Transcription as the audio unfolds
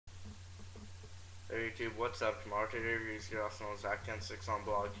Hey YouTube, what's up? Tomorrow today reviews here, also known as Zach106 on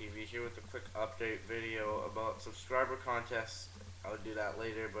Blog TV, here with a quick update video about subscriber contest. I'll do that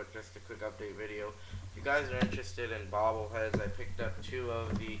later, but just a quick update video. If you guys are interested in bobbleheads, I picked up 2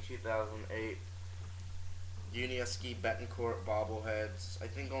 of the 2008 Uniaski Betancourt bobbleheads. I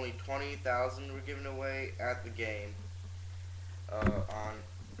think only 20,000 were given away at the game on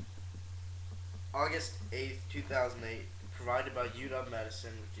August 8th, 2008, provided by UW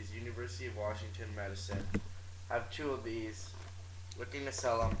Medicine, which is University of Washington Medicine. I have 2 of these, looking to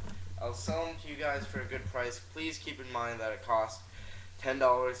sell them. I'll sell them to you guys for a good price. Please keep in mind that it costs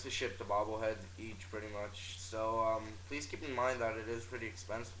 $10 to ship the bobbleheads each, pretty much. So please keep in mind that it is pretty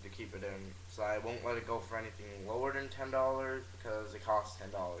expensive to keep it in. So I won't let it go for anything lower than $10 because it costs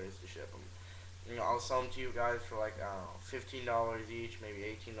 $10 to ship them. You know, I'll sell them to you guys for like, I don't know, $15 each, maybe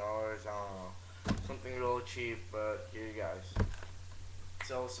 $18, I don't know. Something real cheap, but here you guys.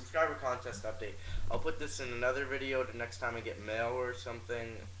 So, subscriber contest update. I'll put this in another video the next time I get mail or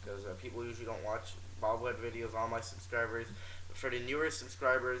something, because people usually don't watch bobblehead videos, all my subscribers. But for the newer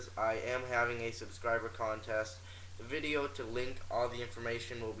subscribers, I am having a subscriber contest. The video to link all the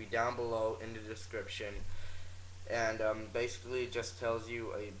information will be down below in the description. And basically it just tells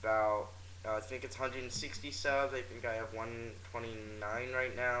you about, I think it's 160 subs. I think I have 129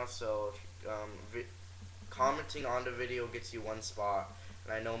 right now. So if commenting on the video gets you 1 spot,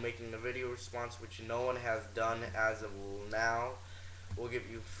 and I know making the video response, which no one has done as of now, will give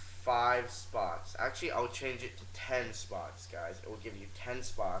you 5 spots. Actually, I'll change it to 10 spots, guys. It will give you 10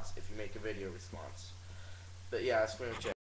 spots if you make a video response. But yeah, that's pretty much it.